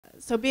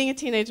So being a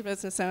teenage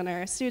business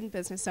owner, a student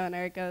business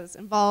owner,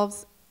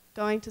 involves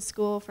going to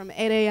school from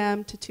 8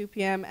 a.m. to 2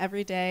 p.m.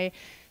 every day,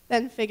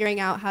 then figuring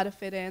out how to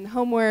fit in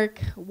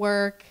homework,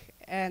 work,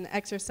 and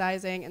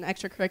exercising and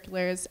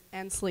extracurriculars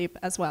and sleep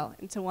as well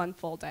into one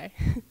full day.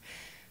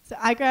 So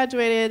I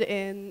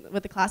graduated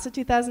with the class of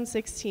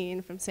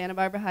 2016 from Santa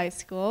Barbara High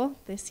School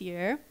this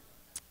year,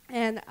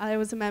 and I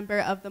was a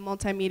member of the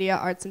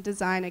Multimedia Arts and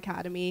Design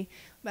Academy,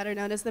 better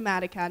known as the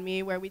MAD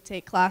Academy, where we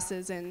take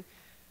classes in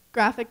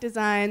graphic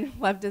design,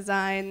 web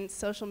design,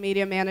 social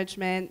media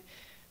management,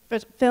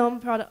 film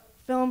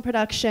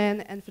production,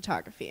 and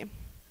photography.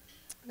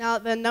 Now,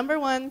 the number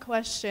one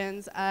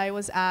questions I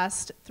was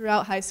asked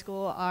throughout high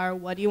school are,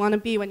 what do you want to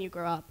be when you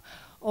grow up?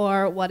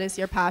 Or what is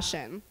your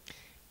passion?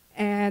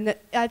 And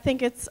I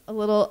think it's a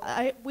little,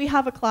 we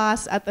have a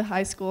class at the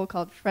high school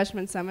called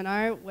Freshman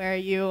Seminar where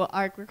you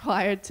are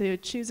required to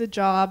choose a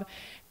job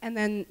and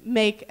then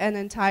make an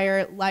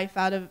entire life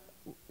out of,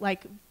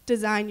 like,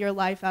 design your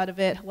life out of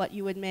it, what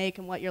you would make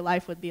and what your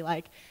life would be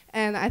like.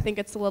 And I think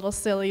it's a little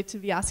silly to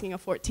be asking a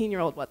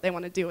 14-year-old what they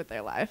want to do with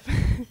their life.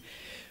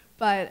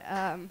 But,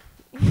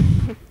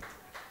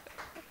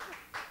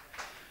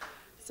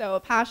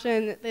 so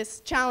passion, this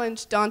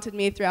challenge daunted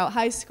me throughout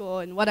high school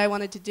and what I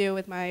wanted to do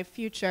with my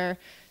future.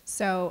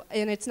 So,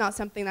 and it's not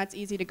something that's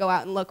easy to go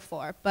out and look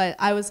for, but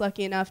I was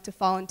lucky enough to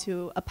fall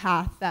into a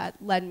path that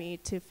led me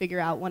to figure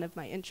out one of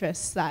my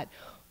interests that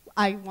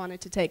I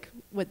wanted to take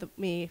with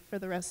me for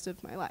the rest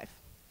of my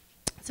life.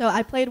 So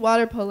I played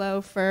water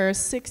polo for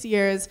 6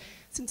 years,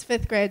 since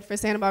 5th grade, for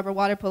Santa Barbara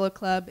Water Polo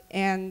Club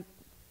and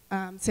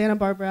Santa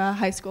Barbara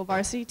High School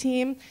varsity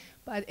team.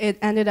 But it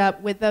ended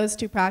up with those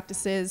two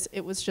practices,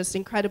 it was just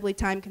incredibly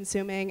time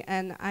consuming,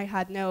 and I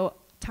had no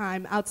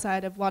time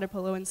outside of water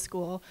polo in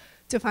school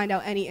to find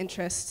out any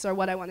interests or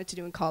what I wanted to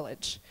do in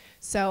college.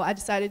 So I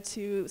decided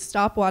to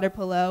stop water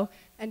polo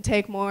and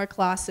take more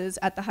classes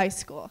at the high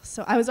school.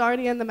 So I was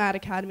already in the MAD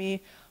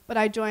Academy, but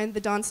I joined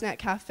the Donsnet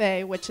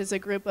Cafe, which is a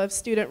group of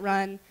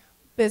student-run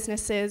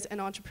businesses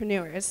and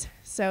entrepreneurs.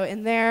 So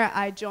in there,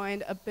 I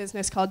joined a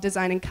business called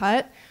Design and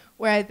Cut,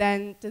 where I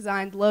then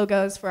designed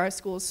logos for our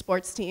school's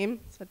sports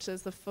team, such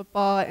as the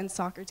football and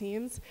soccer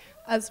teams,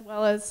 as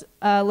well as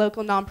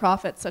local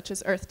nonprofits such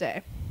as Earth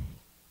Day.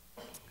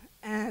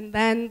 And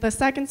then the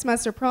second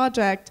semester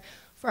project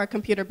for our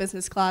computer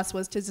business class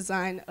was to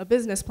design a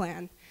business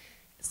plan.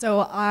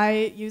 So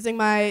I, using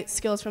my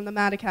skills from the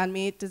MAD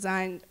Academy,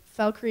 designed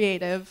Fell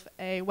Creative,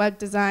 a web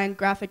design,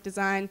 graphic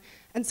design,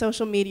 and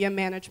social media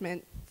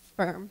management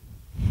firm,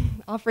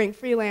 offering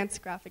freelance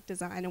graphic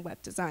design and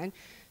web design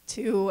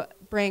to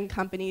bring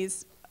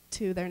companies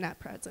to their net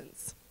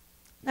presence.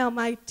 Now,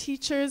 my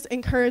teachers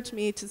encouraged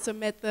me to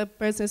submit the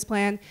business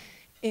plan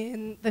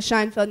in the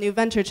Scheinfeld New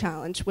Venture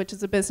Challenge, which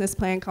is a business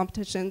plan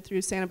competition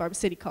through Santa Barbara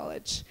City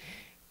College.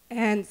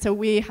 And so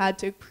we had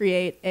to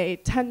create a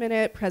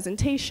 10-minute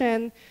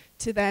presentation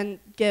to then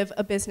give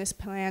a business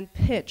plan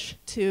pitch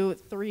to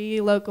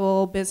 3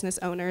 local business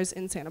owners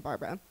in Santa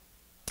Barbara.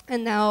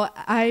 And now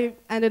I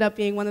ended up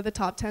being one of the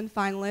top 10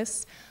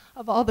 finalists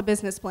of all the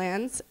business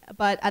plans,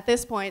 but at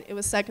this point it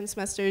was second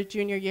semester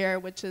junior year,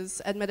 which is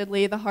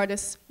admittedly the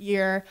hardest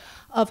year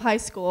of high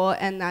school,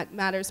 and that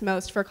matters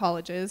most for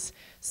colleges.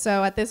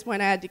 So at this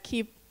point I had to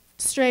keep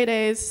straight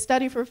A's,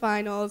 study for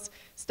finals,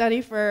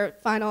 study for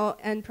final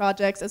end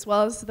projects, as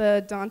well as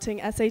the daunting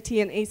SAT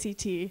and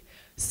ACT.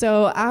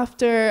 So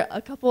after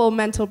a couple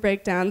mental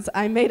breakdowns,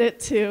 I made it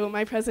to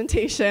my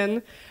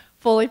presentation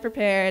fully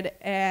prepared,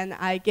 and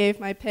I gave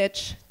my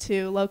pitch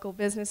to local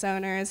business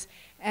owners,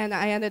 and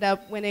I ended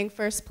up winning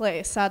first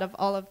place out of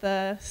all of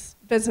the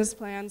business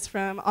plans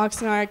from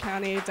Oxnard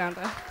County down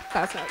to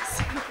Thousand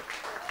Oaks.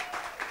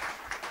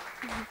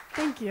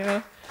 Thank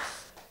you.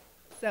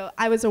 So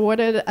I was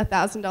awarded a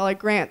 $1,000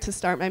 grant to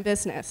start my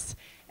business.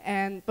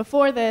 And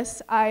before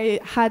this, I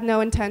had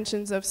no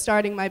intentions of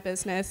starting my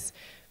business.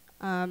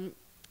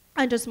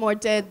 I just more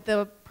did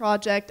the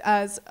project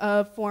as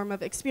a form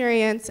of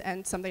experience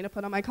and something to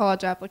put on my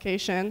college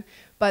application.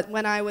 But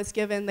when I was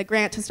given the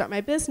grant to start my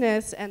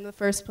business and the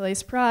first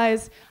place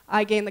prize,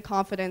 I gained the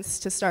confidence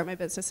to start my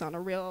business on a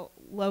real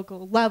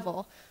local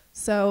level.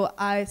 So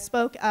I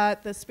spoke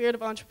at the Spirit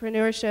of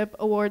Entrepreneurship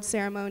award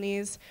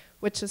ceremonies,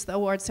 which is the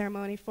award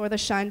ceremony for the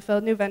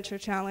Scheinfeld New Venture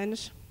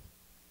Challenge,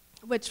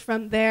 which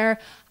from there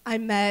I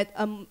met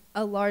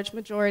a large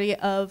majority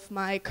of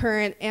my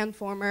current and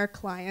former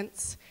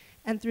clients.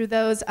 And through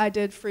those, I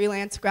did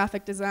freelance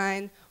graphic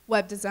design,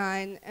 web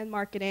design, and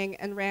marketing,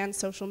 and ran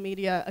social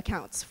media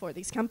accounts for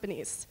these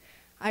companies.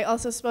 I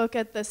also spoke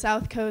at the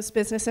South Coast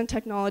Business and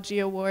Technology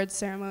Awards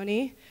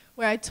ceremony,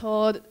 where I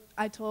told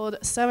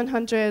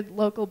 700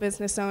 local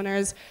business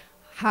owners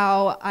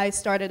how I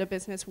started a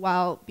business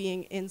while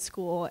being in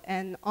school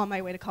and on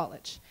my way to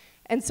college.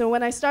 And so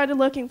when I started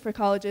looking for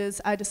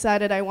colleges, I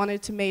decided I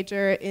wanted to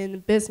major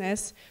in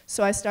business,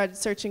 so I started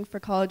searching for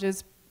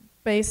colleges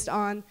based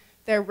on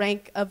their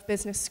rank of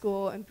business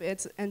school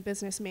and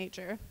business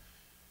major.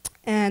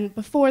 And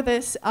before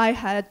this,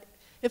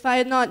 if I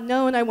had not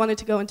known I wanted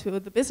to go into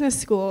the business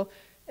school,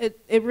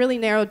 it really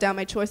narrowed down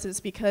my choices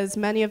because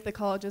many of the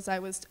colleges I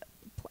was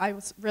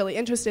really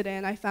interested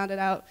in, I found it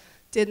out,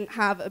 didn't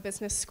have a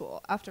business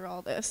school after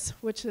all this,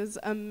 which is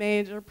a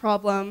major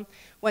problem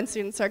when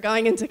students are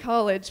going into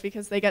college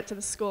because they get to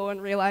the school and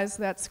realize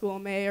that school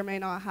may or may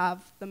not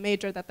have the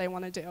major that they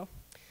want to do.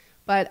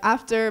 But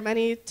after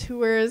many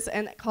tours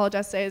and college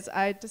essays,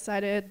 I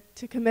decided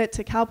to commit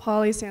to Cal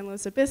Poly San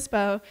Luis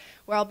Obispo,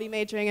 where I'll be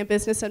majoring in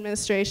business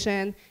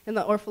administration in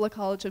the Orfalea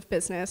College of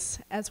Business,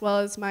 as well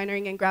as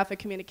minoring in graphic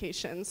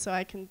communications, so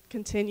I can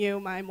continue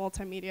my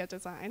multimedia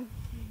design.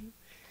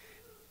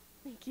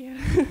 Thank you.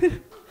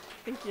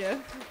 Thank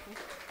you.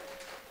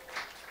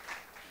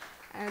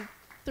 And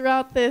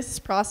throughout this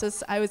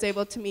process, I was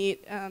able to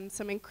meet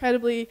some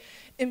incredibly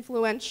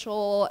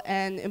influential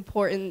and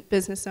important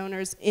business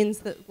owners in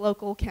the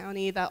local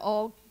county that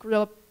all grew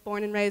up,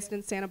 born and raised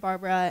in Santa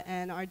Barbara,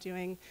 and are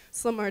doing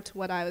similar to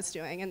what I was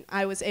doing. And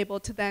I was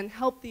able to then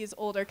help these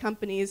older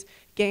companies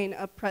gain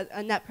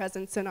a net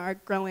presence in our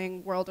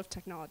growing world of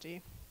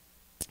technology.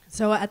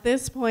 So at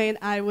this point,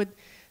 I would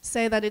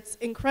say that it's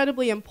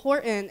incredibly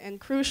important and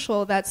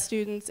crucial that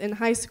students in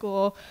high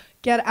school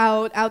get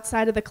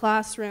outside of the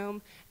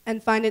classroom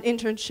and find an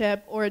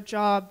internship or a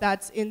job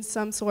that's in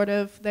some sort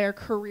of their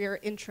career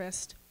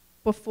interest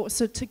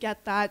so to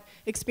get that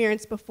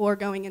experience before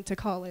going into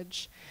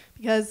college.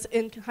 Because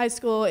in high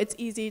school, it's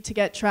easy to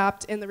get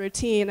trapped in the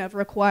routine of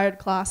required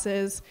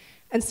classes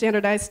and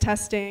standardized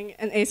testing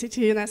and ACT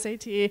and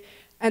SAT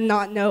and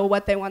not know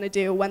what they want to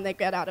do when they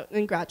get out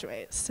and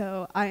graduate.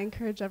 So I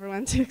encourage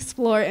everyone to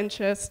explore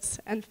interests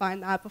and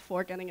find that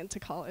before getting into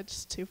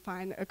college to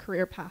find a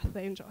career path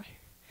they enjoy.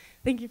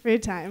 Thank you for your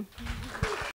time.